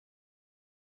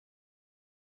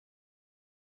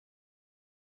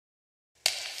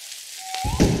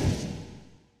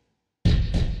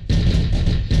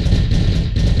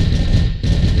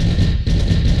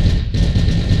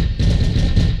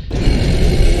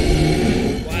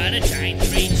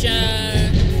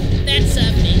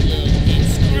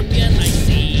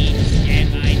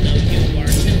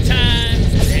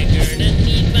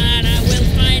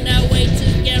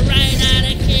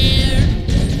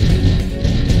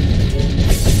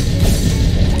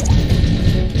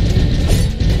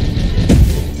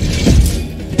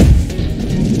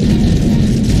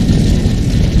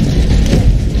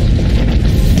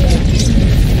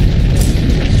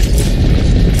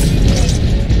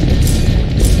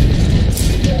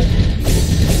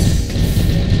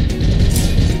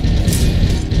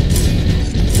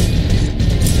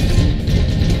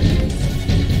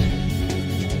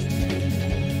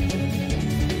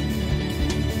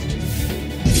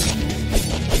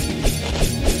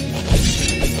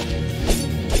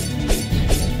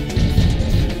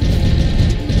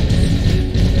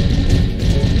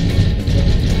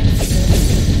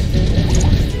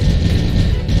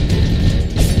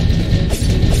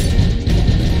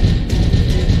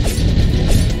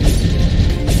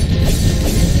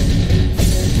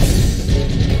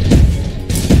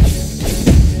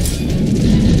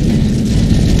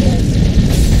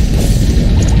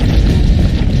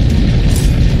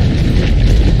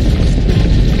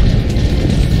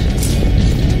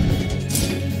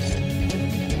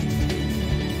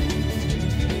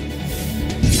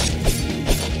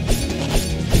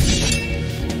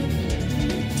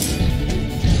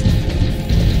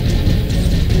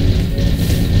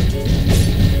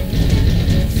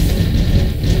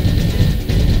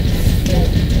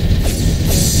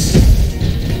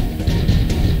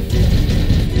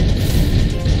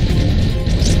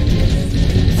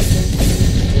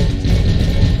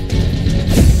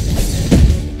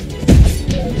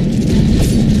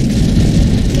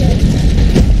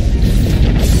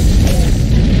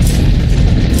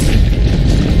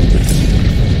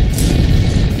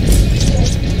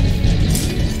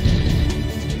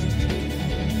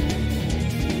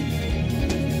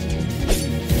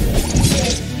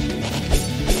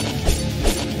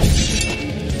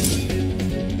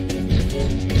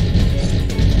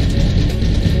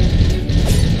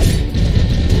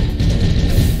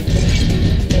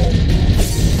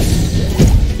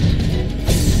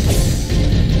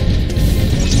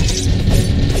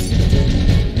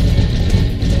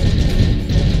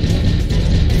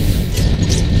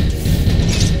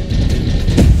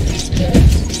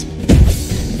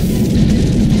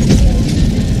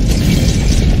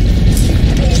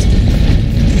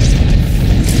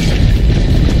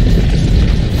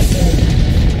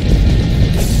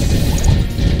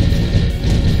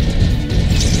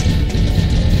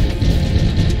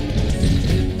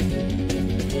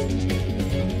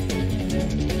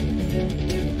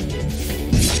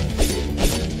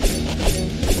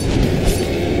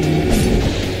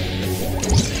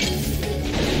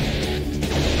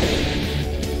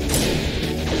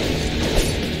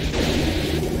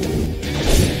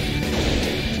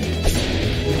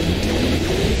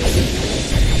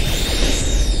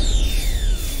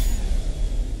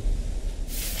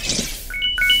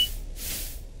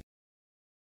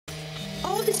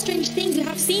strange things you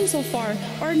have seen so far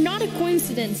are not a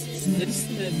coincidence.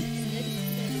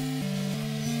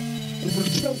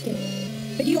 Broken,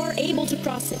 but you are able to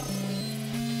cross it.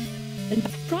 And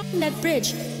by crossing that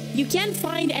bridge, you can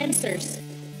find answers.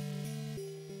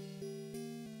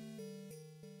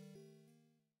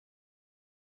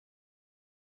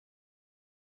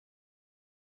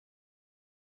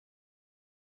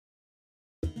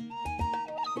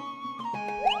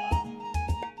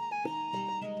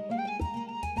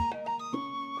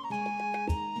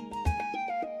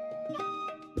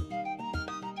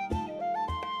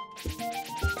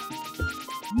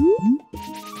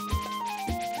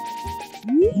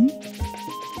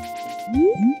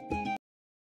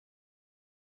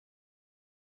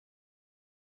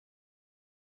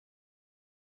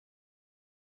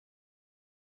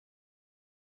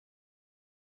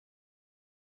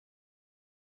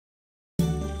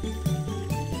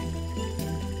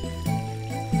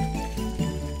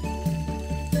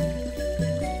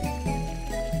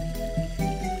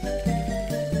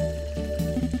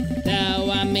 Though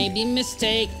I may be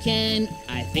mistaken,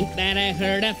 I think that I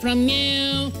heard that from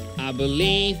you. I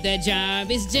believe the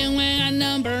job is doing a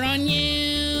number on you.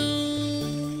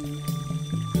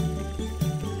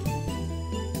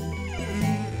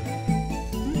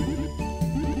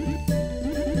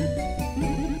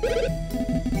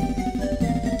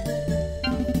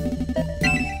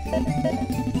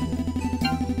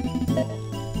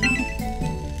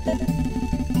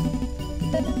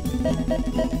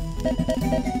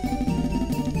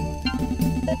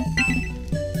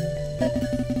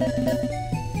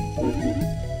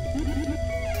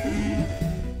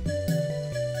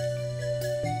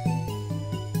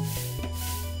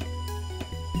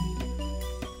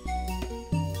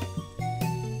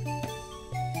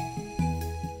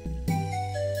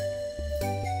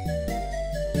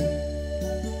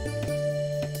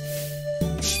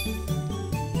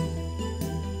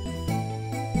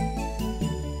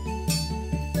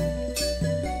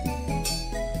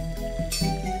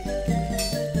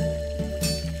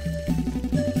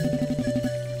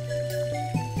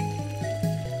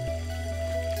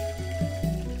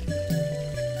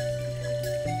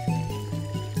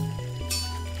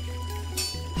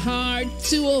 Hard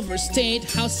to overstate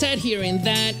how sad hearing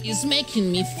that is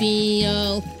making me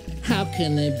feel. How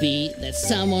can it be that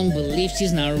someone believes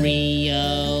she's not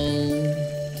real?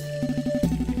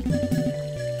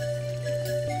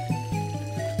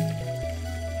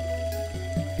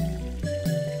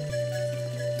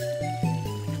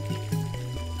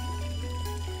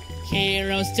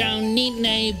 Heroes don't need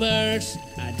neighbors.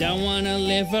 I don't wanna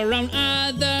live around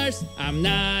others. I'm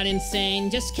not insane,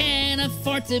 just can't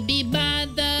afford to be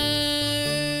bothered.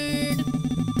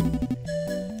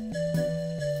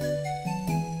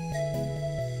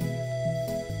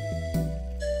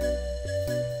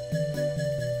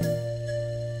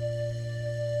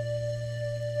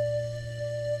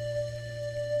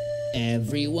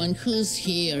 Everyone who's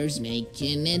here's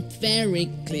making it very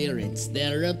clear it's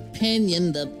their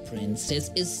opinion. The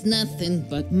princess is nothing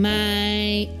but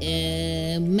my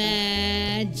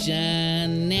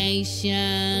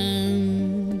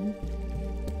imagination.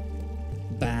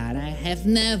 But I have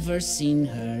never seen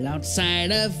her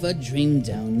outside of a dream.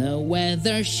 Don't know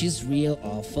whether she's real.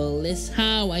 Awful is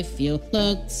how I feel.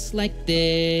 Looks like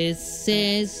this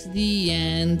is the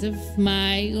end of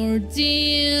my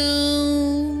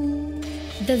ordeal.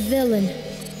 The villain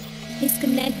is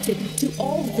connected to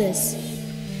all this.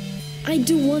 I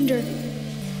do wonder,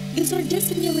 is our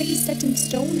destiny already set in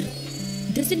stone?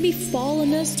 Does it befall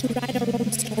on us to write our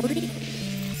own story?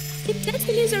 If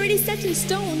destiny is already set in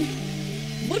stone,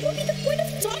 what would be the point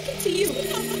of talking to you?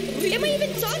 Am I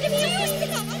even talking to you?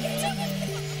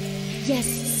 Yes,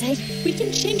 Sai, we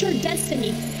can change our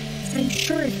destiny. I'm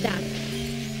sure of that.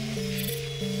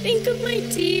 Think of my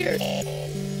tears.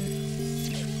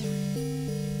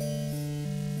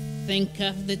 Think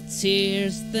of the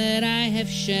tears that I have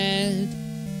shed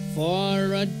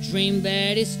for a dream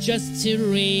that is just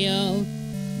too real.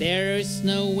 There is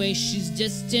no way, she's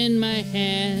just in my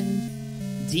head.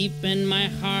 Deep in my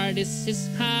heart, this is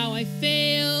how I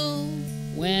feel.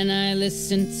 When I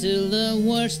listen to the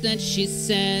words that she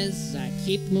says, I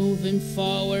keep moving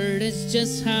forward, it's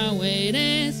just how it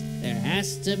is. There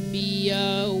has to be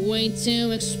a way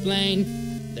to explain.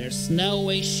 There's no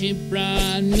way she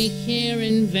brought me here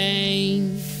in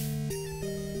vain.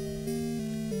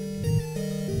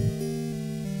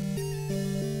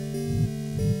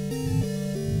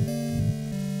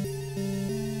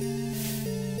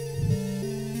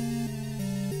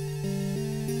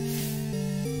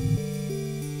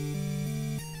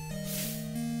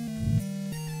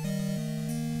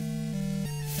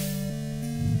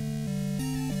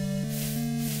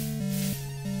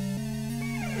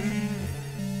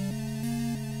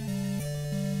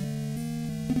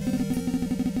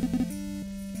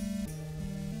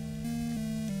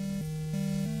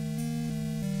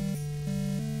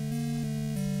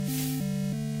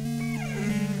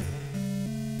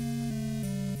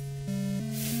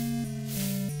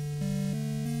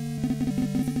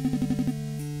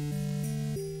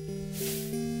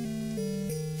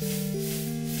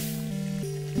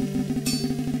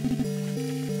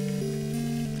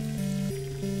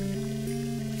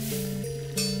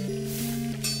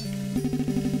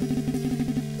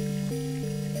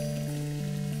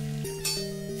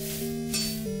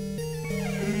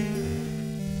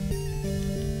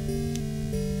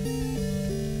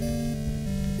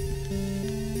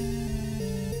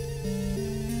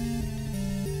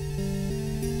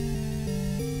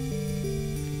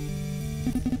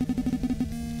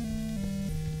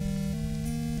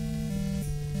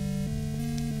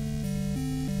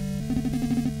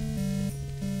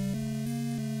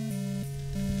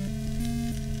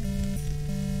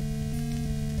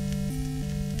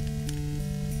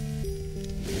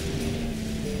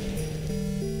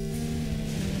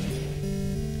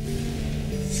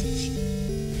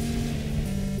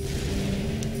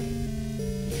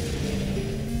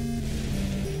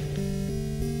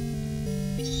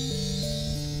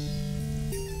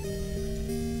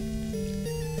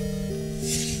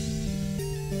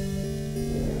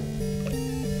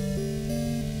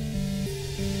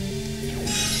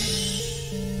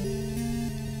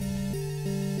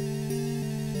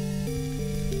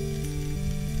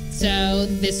 So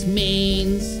this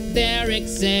means there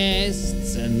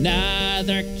exists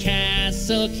another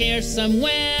castle here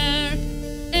somewhere.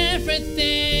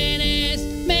 Everything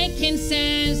is making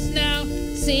sense now.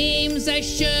 Seems I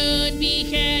should be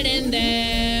heading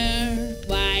there.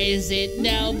 Why is it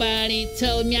nobody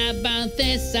told me about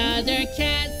this other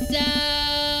castle?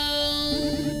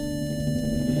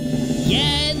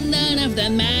 Yet none of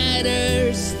that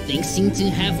matters. Things seem to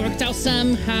have worked out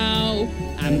somehow.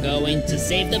 I'm going to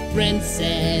save the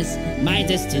princess. My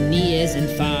destiny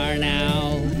isn't far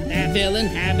now. That villain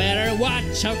had better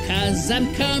watch out, 'cause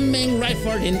I'm coming right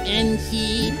for him, and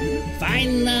he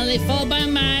finally fall by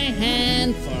my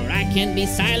hand, for I can't be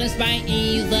silenced by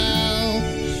evil.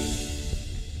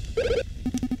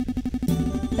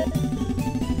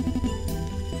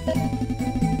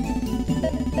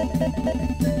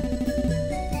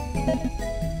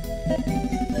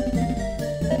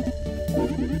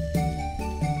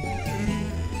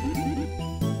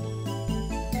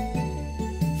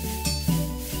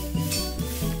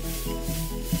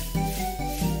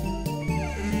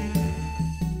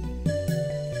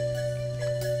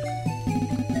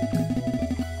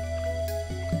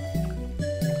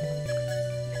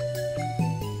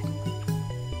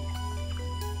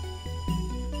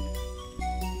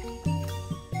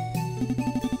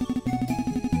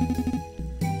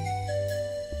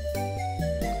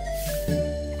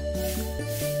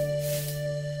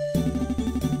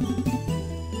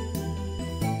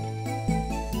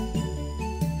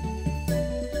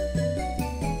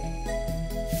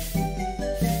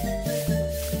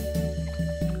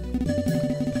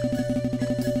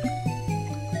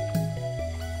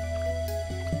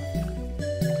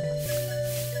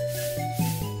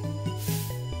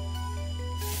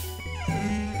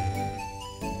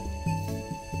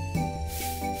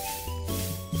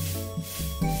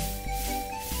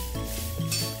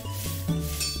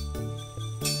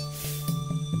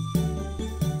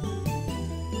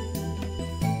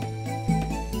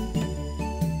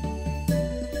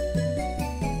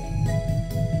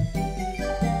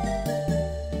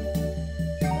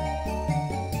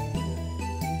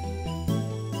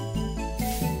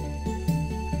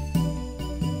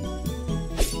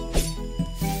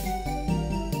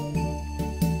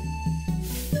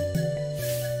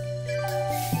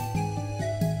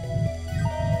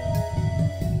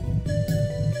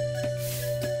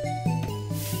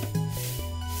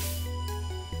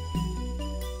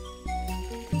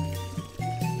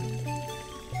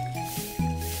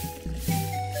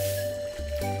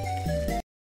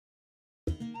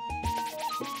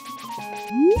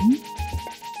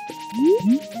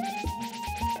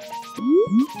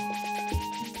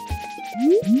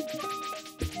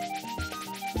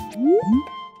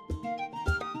 Mm-hmm.